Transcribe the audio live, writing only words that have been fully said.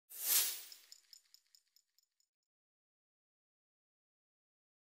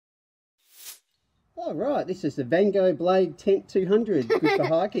All right, this is the Vango Blade Tent 200. Good for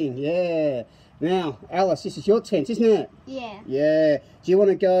hiking, yeah. Now, Alice, this is your tent, isn't it? Yeah. Yeah. Do you want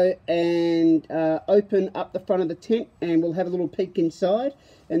to go and open up the front of the tent and we'll have a little peek inside,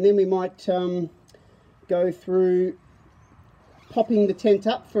 and then we might go through popping the tent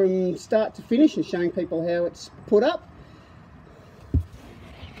up from start to finish and showing people how it's put up.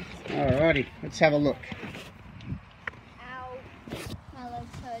 Alrighty, let's have a look. Ow. My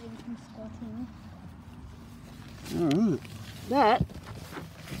leg's hurting from squatting. Alright. That,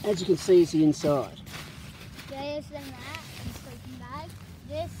 as you can see, is the inside. There's the mat and sleeping bag.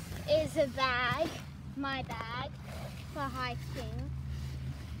 This is a bag, my bag, for hiking.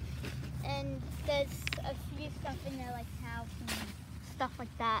 And there's a few stuff in there like towels and stuff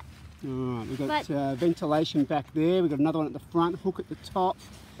like that. Alright, we've got ventilation back there, we've got another one at the front, hook at the top.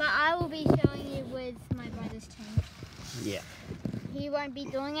 But I will be showing you with my brother's tent. Yeah. He won't be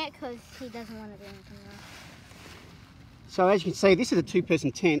doing it because he doesn't want to do anything else. So as you can see, this is a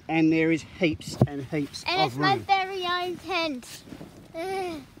two-person tent and there is heaps and heaps and of room. And it's my very own tent.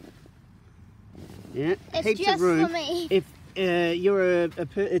 Yeah, it's heaps just of room. For me. If you're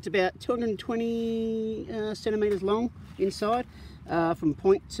it's about 220 centimetres long inside, from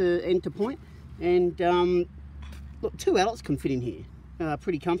point to end to point. And look, two adults can fit in here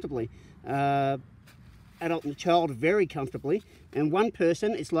pretty comfortably. Adult and child very comfortably. And one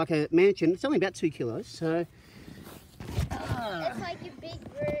person, it's like a mansion. It's only about 2 kilos. So it's like a big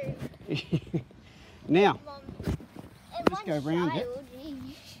room. now, and let's go around it.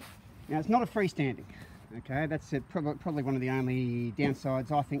 Now, it's not a freestanding. Okay, that's probably one of the only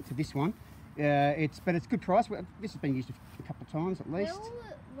downsides I think to this one. But it's good price. This has been used a couple of times at least.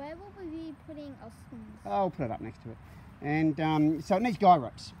 Where will we be putting Austin's? I'll put it up next to it. And so it needs guy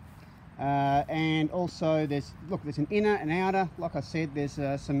ropes. And also there's an inner and outer. Like I said, there's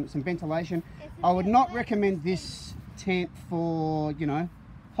some ventilation. I would not recommend this tent for, you know,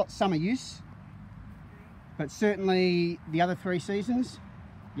 hot summer use, but certainly the other 3 seasons,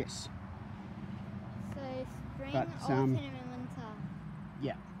 yes. So spring, autumn and winter.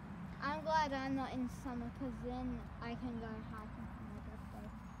 Yeah. I'm glad I'm not in summer because then I can go hiking for my birthday.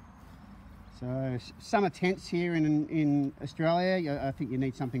 So summer tents here in Australia, I think you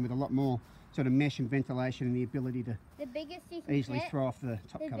need something with a lot more sort of mesh and ventilation and the ability to easily throw off the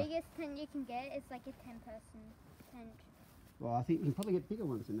top cover. The biggest tent you can get is like a 10-person tent. Well, I think you can probably get bigger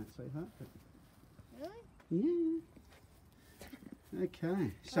ones than that, sweetheart. But really? Yeah.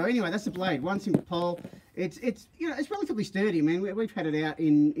 Okay. So anyway, that's the Blade. One single pole. It's you know, it's relatively sturdy. I mean, we've had it out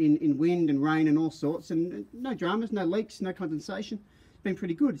in wind and rain and all sorts, and no dramas, no leaks, no condensation. It's been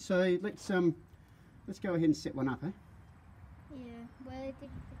pretty good. So let's go ahead and set one up, eh? Yeah. Where did you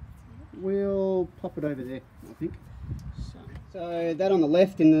put it? We'll pop it over there, I think. So that on the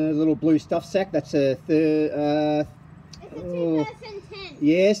left in the little blue stuff sack, that's a it's a 2-person tent.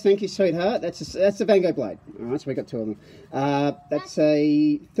 Yes, thank you, sweetheart. That's a Vango Blade. All right, so we got 2 of them. That's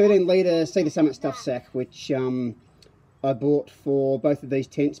a 13-litre Cedar Summit stuff sack, which I bought for both of these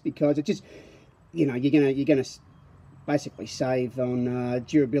tents because it just, you know, you're gonna basically save on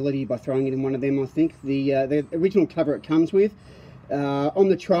durability by throwing it in one of them. I think the original cover it comes with. On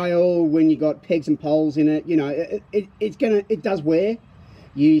the trail, when you got pegs and poles in it, you know, it does wear.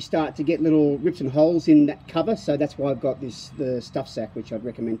 You start to get little rips and holes in that cover, so that's why I've got the stuff sack, which I'd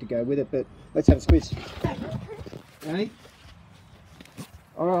recommend to go with it. But let's have a squiz. Okay.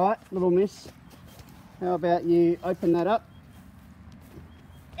 All right, little miss. How about you open that up?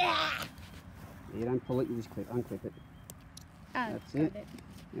 You don't pull it, you just unclip it. Oh, that's it.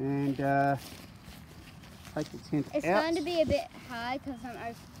 And take the tent out. It's going to be a bit high because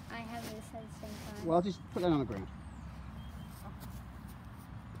I have this at the same time. Well, I'll just put that on the ground.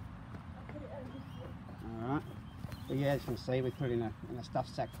 Alright. So yeah, as you can see, we put it in a stuff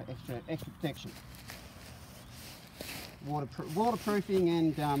sack for extra protection. Waterproofing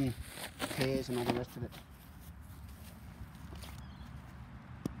and tears and all the rest of it.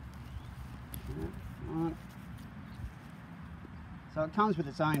 Right. So it comes with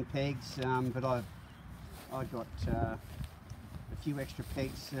its own pegs, but I've got a few extra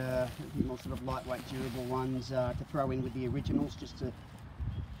pegs, more sort of lightweight, durable ones to throw in with the originals.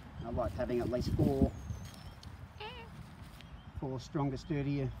 I like having at least 4 stronger,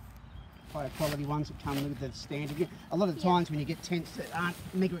 sturdier, higher quality ones that come with the standard. A lot of the times when you get tents that aren't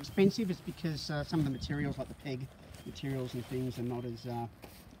mega expensive, it's because some of the materials, like the peg materials and things, are not as durable,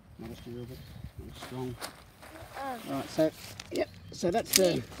 not as strong. Right, so yep, so that's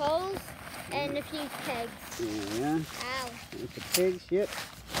the poles and a few pegs. Yeah. Ow. There's the pegs, yep.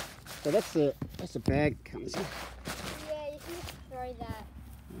 So that's the bag that comes in. Yeah, you can just throw that.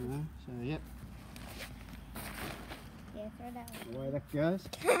 So yep. throw that The way that goes.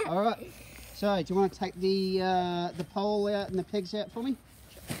 All right. So, do you want to take the pole out and the pegs out for me?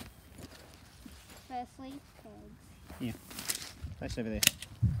 Firstly, pegs. Place over there.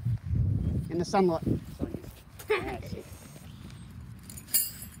 In the sunlight. That's it.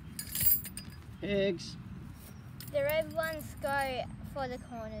 Pegs. The red ones go for the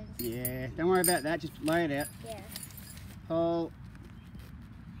corners. Yeah, don't worry about that. Just lay it out. Yeah. Pole.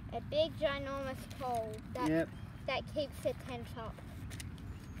 A big ginormous pole that keeps the tent up.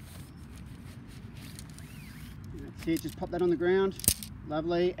 That's it. Just pop that on the ground.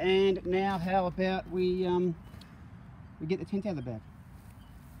 Lovely. And now, how about we get the tent out of the bag?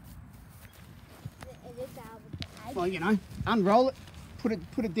 It is out of the bag. Well, you know, unroll it. Put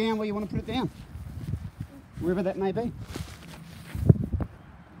it down where you want to put it down. Wherever that may be.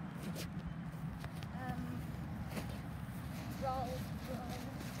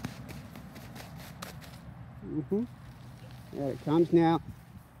 There it comes. Now,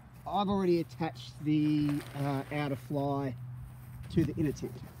 I've already attached the outer fly to the inner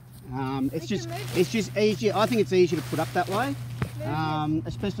tent. It's just easier. I think it's easier to put up that way,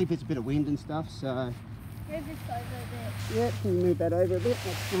 especially if it's a bit of wind and stuff. So move this over a bit. yeah, can you move that over a bit?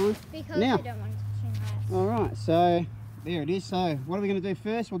 That's fine. Because now, I don't want it touching that. All right. So there it is. So what are we going to do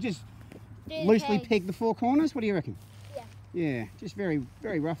first? We'll just loosely peg the four corners. What do you reckon? Yeah. Yeah, just very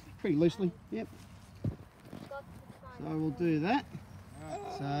rough, pretty loosely. Yep. So we'll do that.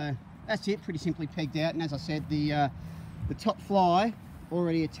 So that's it, pretty simply pegged out. And as I said, the top fly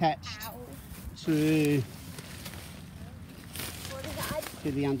already attached to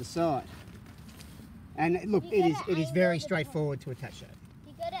the underside. And look, it is very straightforward to attach that.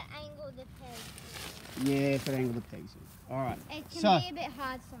 You got to angle the pegs. Yeah, got to angle the pegs in. All right. It can be a bit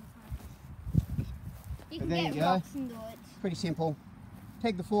hard sometimes. You can get rocks and do it. Pretty simple.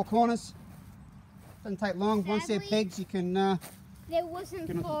 Peg the four corners. Doesn't take long. Once they're pegs, you can. There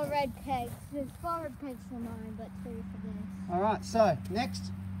wasn't 4 red pegs. There's 4 red pegs for mine, but 3 for this. All right. So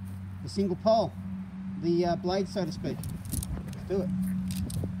next, the single pole, the blade, so to speak. Let's do it.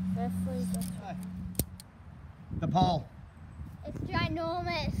 Firstly, the pole. It's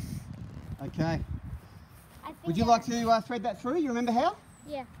ginormous. Okay. Would you like to thread that through? You remember how?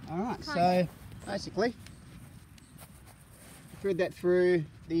 Yeah. All right. So basically, thread that through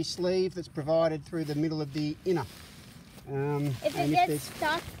the sleeve that's provided through the middle of the inner. If it gets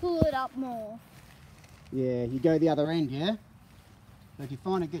stuck, pull it up more. Yeah, you go the other end, yeah? So if you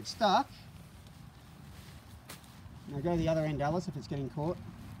find it gets stuck, now go the other end, Alice, if it's getting caught.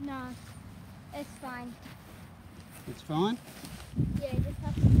 No, it's fine. It's fine? Yeah, you just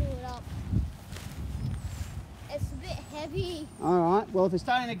have to pull it up. It's a bit heavy. All right, well if it's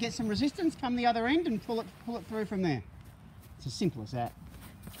starting to get some resistance, come the other end and pull it through from there. It's as simple as that.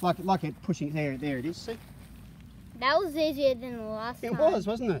 Like it pushing, there it is, see? That was easier than the last time. It was,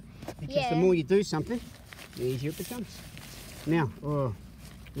 wasn't it? Because the more you do something, the easier it becomes. Now,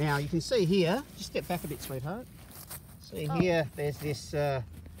 now you can see here, just step back a bit, sweetheart. See here, there's this,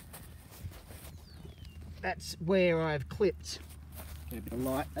 that's where I've clipped, get a bit of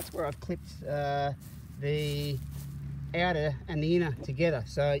light, that's where I've clipped the outer and the inner together.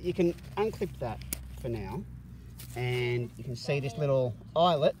 So you can unclip that for now, and you can see this little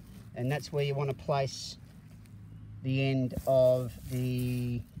eyelet, and that's where you want to place the end of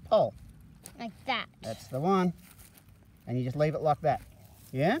the pole. Like that. That's the one. And you just leave it like that.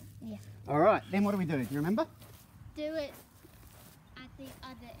 Yeah? Yeah. All right, then what do? Do you remember? Do it at the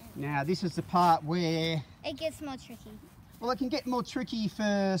other end. Now, this is the part where... It gets more tricky. Well, it can get more tricky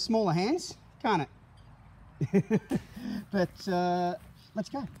for smaller hands, can't it? But let's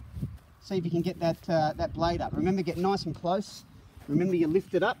go. See if you can get that blade up. Remember, get nice and close. Remember, you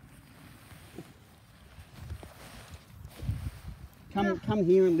lift it up. Come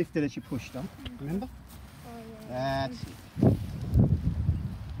here and lift it as you push, Dom. Remember? Oh, yeah. That's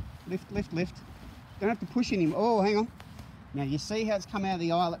it. Lift, lift. Don't have to push anymore. Oh, hang on. Now you see how it's come out of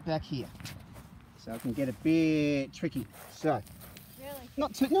the eyelet back here. So it can get a bit tricky. So, Really? no,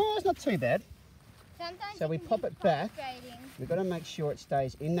 it's not too bad. Sometimes So we pop it back. frustrating. We've got to make sure it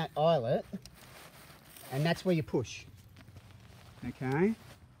stays in that eyelet, and that's where you push. Okay?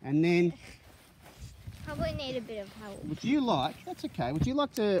 And then, Probably need a bit of help. would you like, that's okay, would you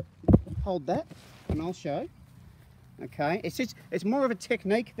like to hold that and I'll show? Okay, it's more of a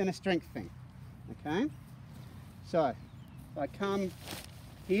technique than a strength thing. Okay? So, if I come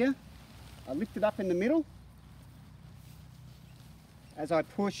here, I lift it up in the middle as I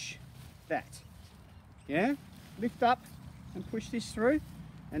push that. Yeah? Lift up and push this through,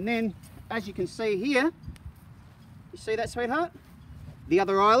 and then as you can see here, you see that, sweetheart? The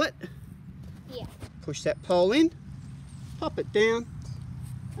other eyelet, Yeah. push that pole in, pop it down,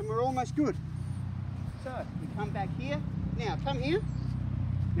 and we're almost good. So we come back here. Now come here.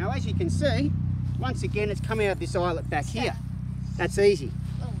 Now as you can see, once again it's coming out of this eyelet back here. That's easy.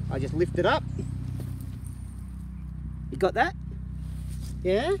 I just lift it up. You got that?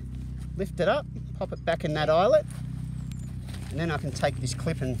 Yeah? Lift it up, pop it back in that eyelet, and then I can take this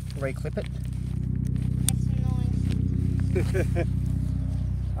clip and re-clip it. That's annoying.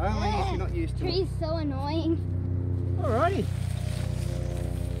 Only if you're not used to it. Tree's so annoying. Alrighty.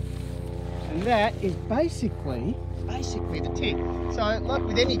 And that is basically the tent. So like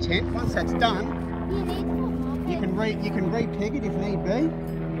with any tent, once that's done, you can re-peg it if need be.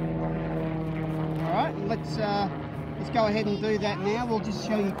 Alright, let's go ahead and do that now. We'll just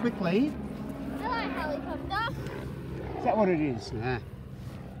show you quickly. Hello, helicopter. Is that what it is? Nah.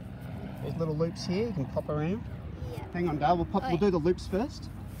 There's little loops here, you can pop around. Yeah. Hang on, Dale, we'll do the loops first.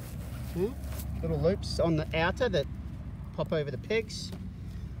 Yeah. Little loops on the outer that pop over the pegs.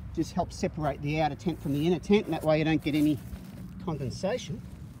 Just helps separate the outer tent from the inner tent, and that way you don't get any condensation.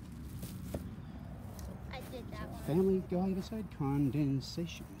 I did that one. Family Guy episode,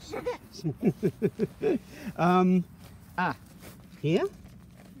 condensation. Here,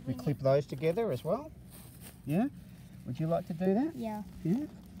 we clip those together as well. Yeah? Would you like to do that? Yeah. Yeah?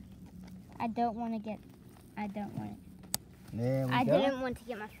 I don't want it. There we I go. didn't want to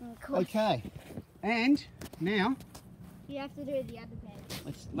get my finger caught. Okay, and now You have to do the other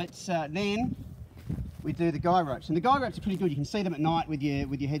peg. let's then we do the guy ropes, and the guy ropes are pretty good. You can see them at night with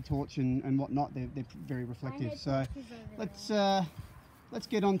your head torch and whatnot. They're very reflective. So let's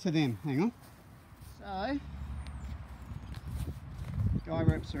get on to them. Hang on. So guy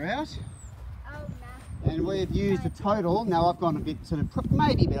ropes are out. Oh, no. And we've used a total. Now I've gone a bit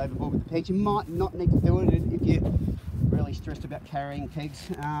maybe a bit overboard with the pegs. You might not need to do it if you're really stressed about carrying pegs.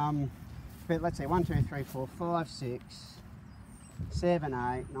 But let's see, 1, 2, 3, 4, 5, 6, 7,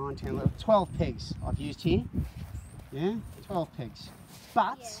 8, 9, 10, 11, 12 pegs I've used here. Yeah, 12 pegs.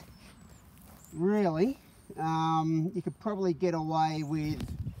 But really, you could probably get away with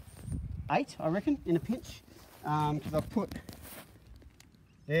 8, I reckon, in a pinch. Because I've put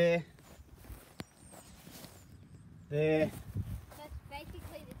there. That's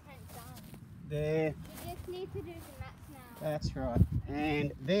basically the tent done. There. You just need to do the mats now. That's right.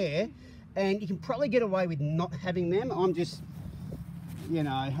 And there. And you can probably get away with not having them. I'm just, you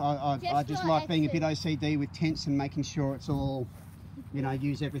know, I just like being a bit OCD with tents and making sure it's all, you know,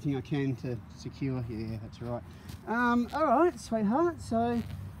 use everything I can to secure. Yeah, that's right. All right, sweetheart. So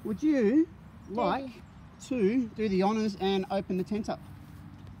would you like to do the honours and open the tent up?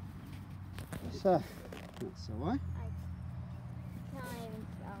 So, that's the way.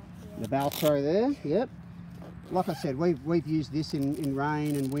 The Velcro there, yep. Like I said, we've used this in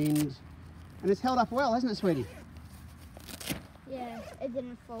rain and wind, and it's held up well, hasn't it, sweetie? Yeah, it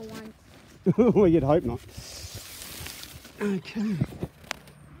didn't fall once. Well, you'd hope not. Okay.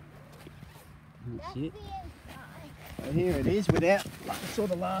 That's it. So here it is, without, like I saw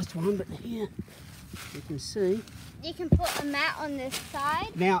the last one, but here you can see. You can put a mat on this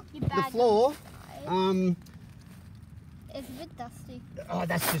side. Now, the floor, it's a bit dusty. Oh,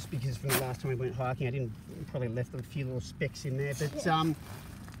 that's just because from the last time we went hiking, I probably left a few little specks in there. But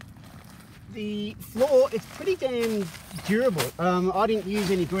the floor, it's pretty damn durable. I didn't use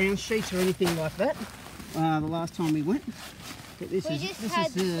any ground sheets or anything like that the last time we went. But this is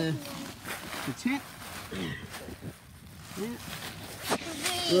the tent.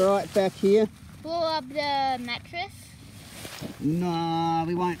 Yeah. Right back here. Blow up the mattress? No,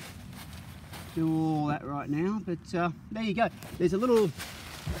 we won't do all that right now, but there you go. There's a little,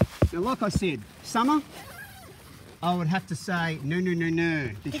 now like I said, summer, I would have to say no,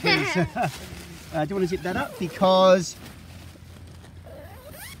 because, do you want to zip that up? Because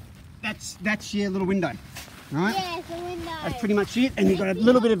that's your little window, right? Yeah, it's a window. That's pretty much it, and you've got a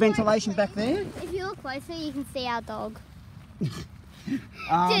little bit of ventilation back there. If you look closer, you can see our dog.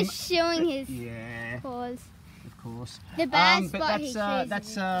 Just showing his paws. Of course. The bad but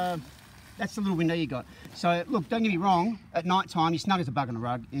that's the little window you got. So look, don't get me wrong. At night time, you're snug as a bug on a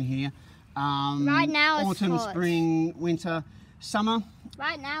rug in here. Right now it's autumn, hot. spring, winter, summer.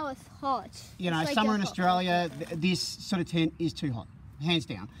 Right now it's hot. You know, like summer in Australia, this sort of tent is too hot, hands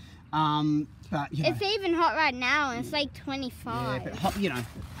down. But you know, it's even hot right now, and it's like 25. Yeah, but you know,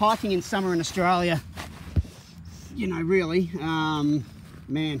 hiking in summer in Australia, you know, really,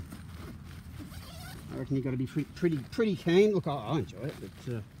 man. I reckon you've got to be pretty keen. Look, I enjoy it, but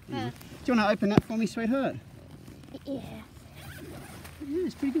you know. Do you want to open that for me, sweetheart? Yeah. Yeah,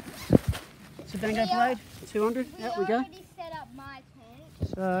 it's pretty good. It's a Vango Blade, 200. Out we go. already set up my tent.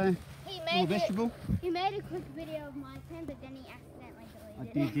 So little vegetable. He made a quick video of my pen, but then he accidentally I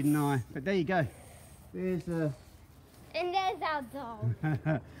deleted did, didn't I? But there you go. There's And there's our dog.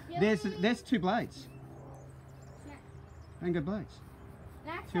 there's 2 blades. Vango blades.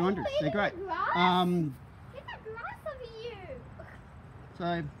 That's 200. They're great. Get the grass over you.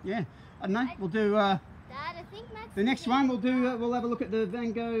 So yeah, I don't know. We'll do Dad, I think Max the next one. We'll do. We'll have a look at the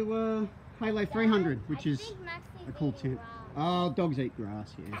Vango Halo 300, which is a cool tent. Oh, dogs eat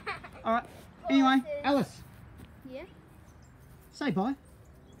grass. Yeah. All right. Anyway, Alice. Yeah. Say bye.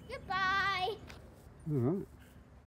 Goodbye. All right.